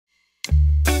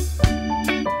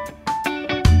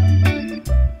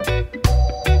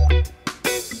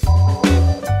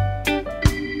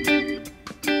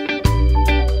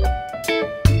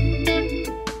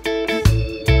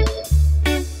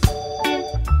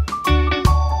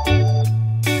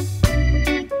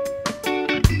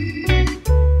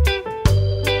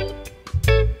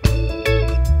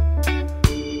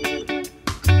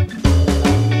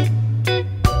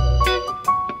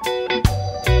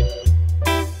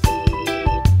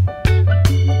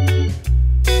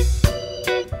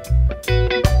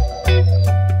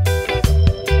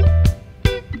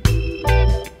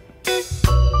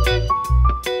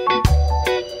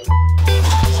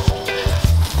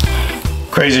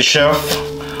Crazy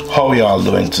Chef, how y'all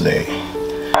doing today?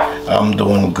 I'm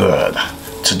doing good.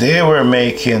 Today we're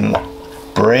making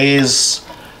braised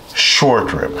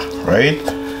short rib, right?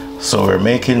 So we're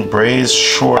making braised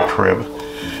short rib,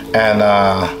 and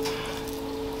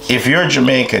if you're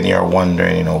Jamaican, you're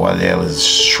wondering, you know, what the hell is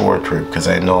short rib? Because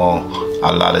I know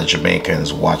a lot of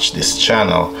Jamaicans watch this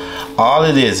channel. All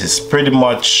it is pretty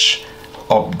much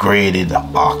upgraded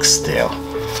oxtail.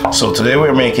 So today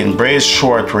we're making braised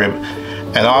short rib,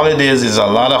 and all it is a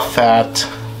lot of fat,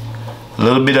 a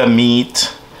little bit of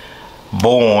meat,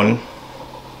 bone,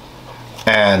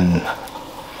 and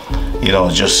you know,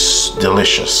 just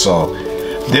delicious. So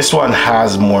this one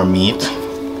has more meat,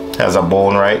 has a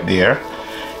bone right there,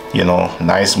 you know,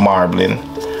 nice marbling,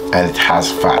 and it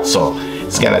has fat, so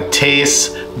it's gonna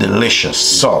taste delicious.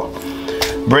 So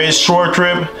braised short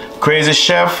rib, Crazy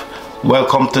Chef,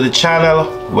 welcome to the channel,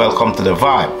 welcome to the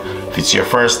vibe. If it's your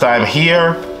first time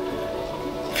here,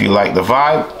 if you like the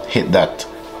vibe, hit that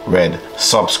red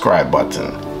subscribe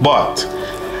button. But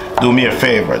do me a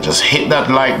favor, just hit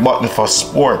that like button for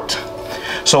support.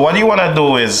 So what you want to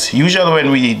do is, usually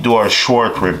when we do our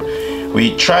short rib,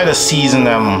 we try to season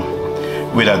them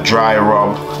with a dry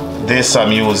rub. This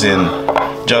I'm using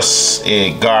just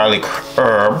a garlic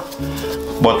herb,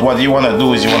 but what you want to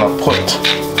do is you want to put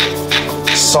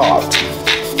salt,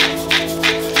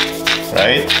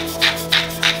 right?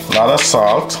 A lot of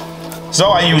salt. So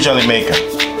I usually make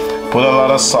it. Put a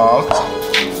lot of salt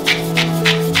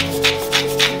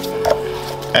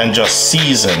and just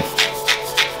season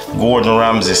Gordon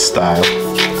Ramsay style,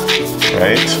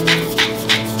 right?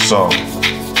 So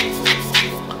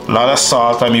a lot of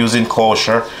salt. I'm using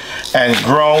kosher, and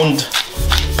ground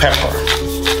pepper.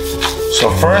 So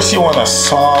first you want to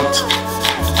salt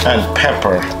and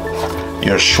pepper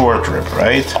your short rib,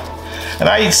 right? And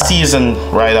I season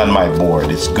right on my board.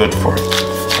 It's good for it,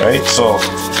 right? So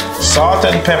salt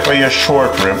and pepper your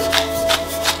short rib,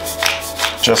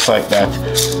 just like that.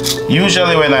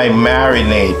 Usually when I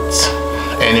marinate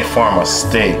any form of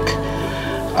steak,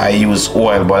 I use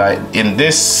oil, but in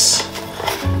this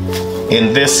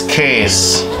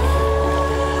case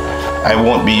I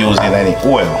won't be using any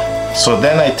oil. So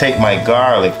then I take my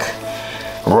garlic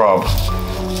rub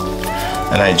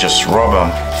and I just rub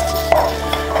them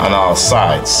on all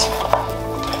sides.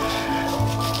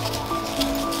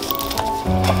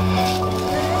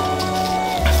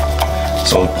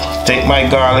 So take my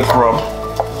garlic rub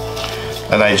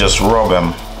and I just rub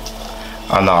them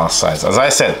on all sides. As I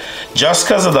said, just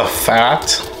because of the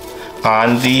fat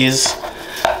on these,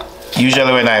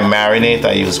 usually when I marinate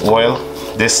I use oil.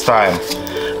 This time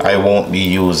I won't be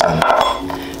using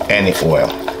any oil,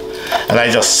 and I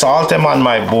just salt them on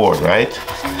my board, right?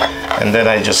 And then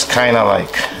I just kind of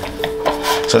like,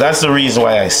 so that's the reason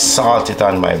why I salt it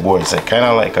on my board. It's kind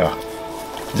of like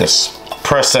just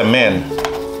press them in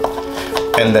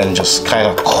and then just kind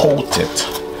of coat it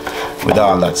with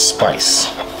all that spice.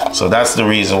 So that's the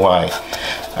reason why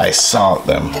I salt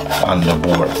them on the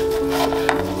board.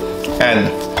 And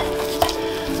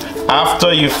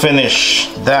after you finish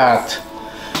that,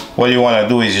 what you want to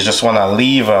do is you just want to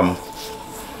leave them,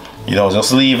 you know,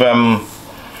 just leave them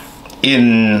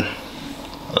in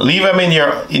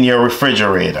your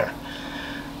refrigerator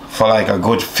for like a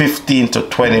good 15 to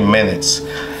 20 minutes,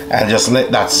 and just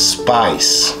let that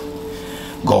spice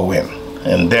go in,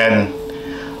 and then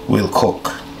we'll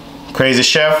cook. Crazy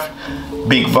Chef,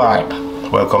 big vibe.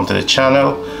 Welcome to the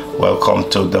channel, welcome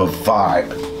to the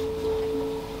vibe.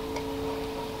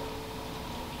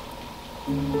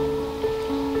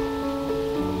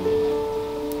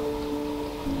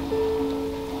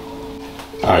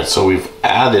 Alright, so we've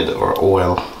added our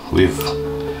oil with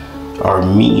our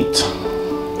meat,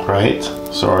 right?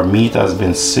 So our meat has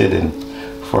been sitting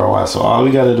for a while. So all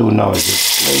we gotta do now is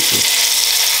just place it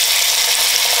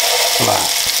flat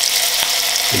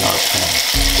in our pan.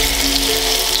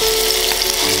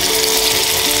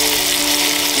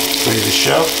 Crazy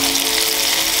Chef,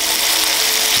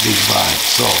 big vibe.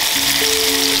 So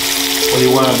what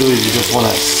you wanna do is you just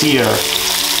wanna sear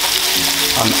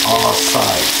on all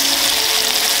sides.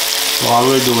 So all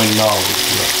we're doing now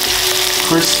is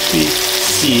crispy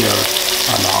sear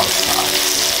on all sides.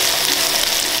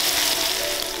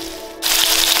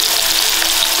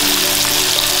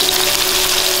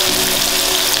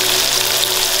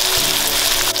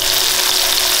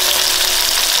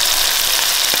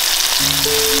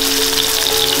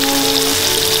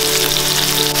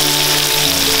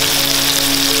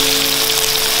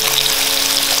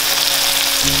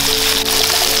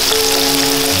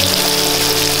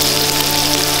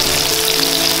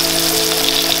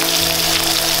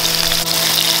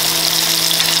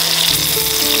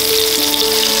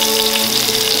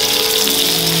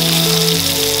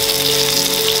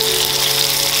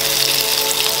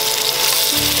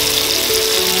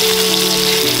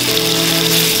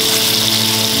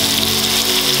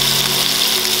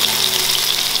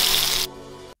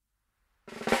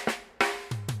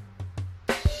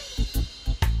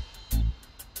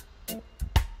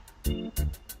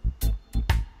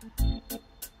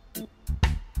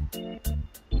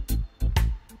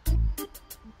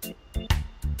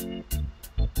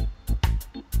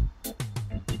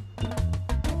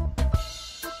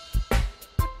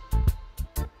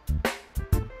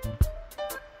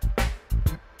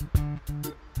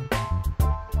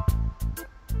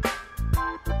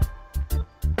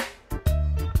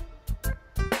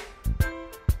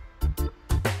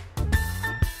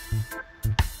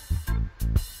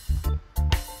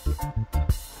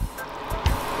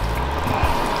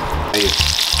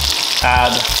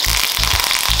 add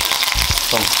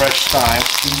some fresh thyme.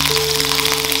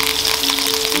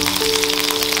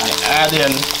 I add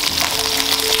in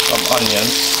some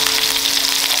onions,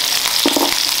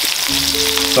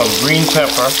 some green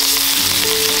pepper,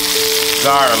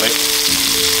 garlic,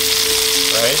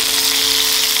 right?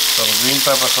 Some green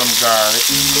pepper, some garlic,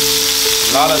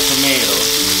 a lot of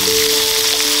tomatoes,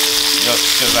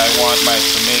 just because I want my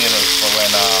tomatoes for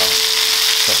when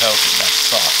to help with that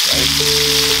sauce, right?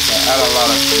 So I add a lot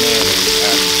of tomatoes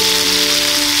and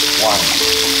wine,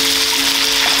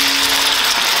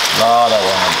 a lot of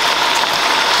wine.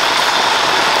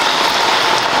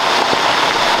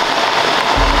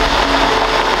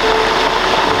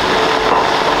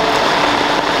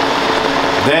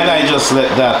 Then I just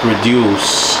let that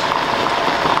reduce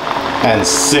and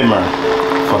simmer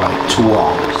for like 2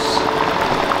 hours.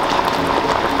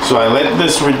 So I let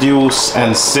this reduce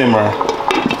and simmer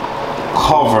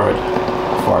covered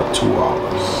for 2 hours.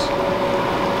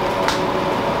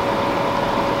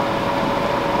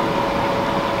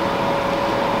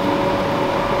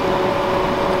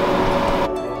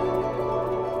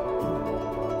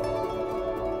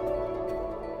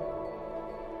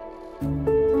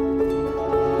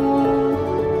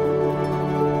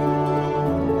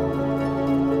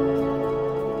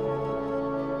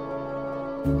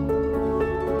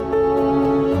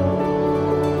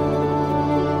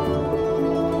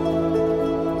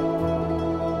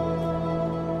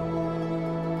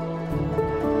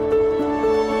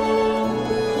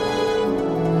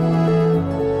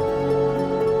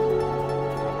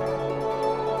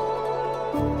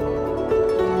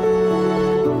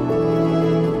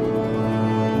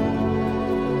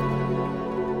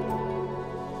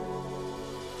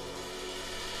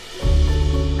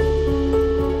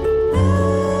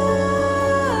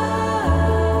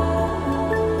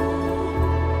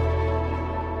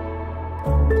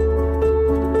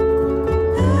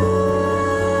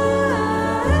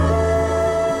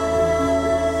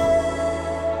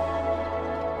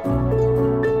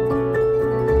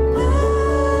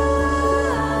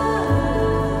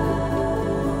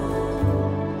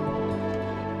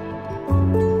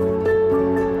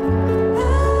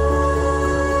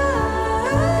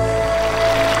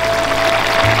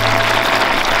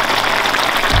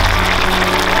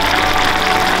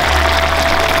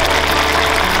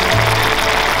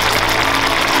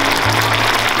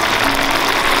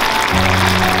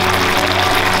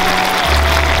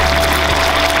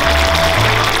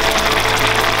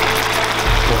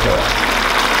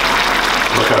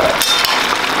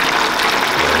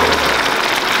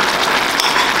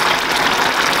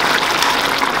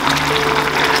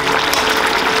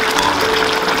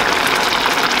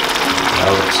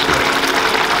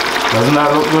 Doesn't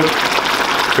that look good?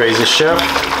 Crazy Chef,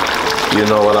 you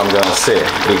know what I'm gonna say.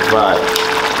 Big vibe.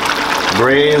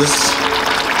 Braised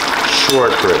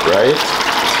short rib, right?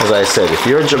 As I said, if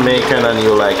you're Jamaican and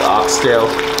you like oxtail,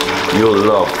 you'll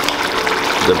love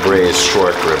the braised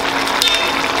short rib.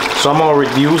 So I'm gonna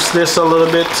reduce this a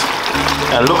little bit,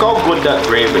 and look how good that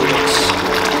gravy looks,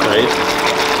 right?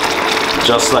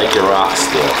 Just like your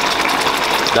oxtail.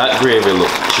 That gravy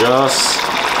looks just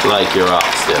like your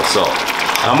oxtail. So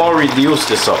I'm gonna reduce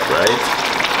this up, right?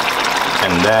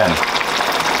 And then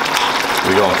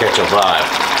we're gonna catch a vibe.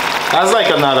 That's like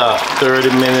another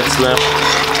 30 minutes left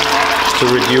to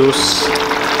reduce.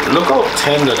 Look how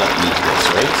tender that meat gets,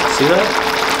 right? See that?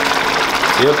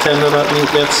 See how tender that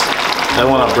meat gets? I don't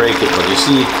wanna break it, but you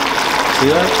see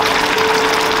that?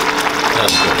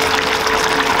 That's good.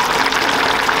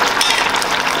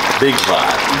 Big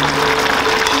vibe.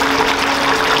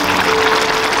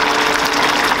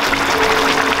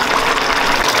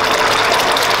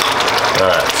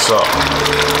 Alright, so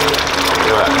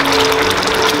good.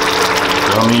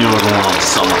 Tell me you would want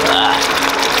some of that.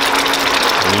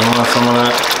 You want some of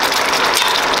that?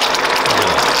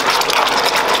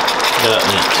 Look at that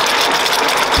meat.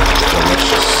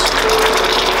 Delicious.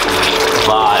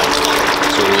 Vibe.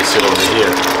 So we sit over here.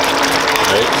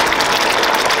 Right?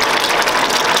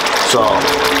 So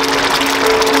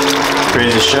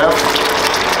Crazy Chef,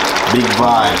 big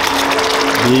vibe.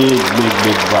 Big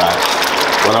vibe.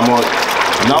 But I'm gonna,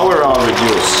 now we're all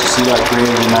reduced. See that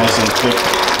gravy nice and thick?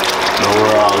 Now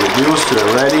we're all reduced,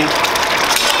 we're ready.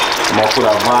 I'm gonna put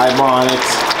a vibe on it,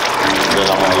 and then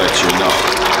I'm gonna let you know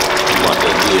what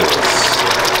the deal is.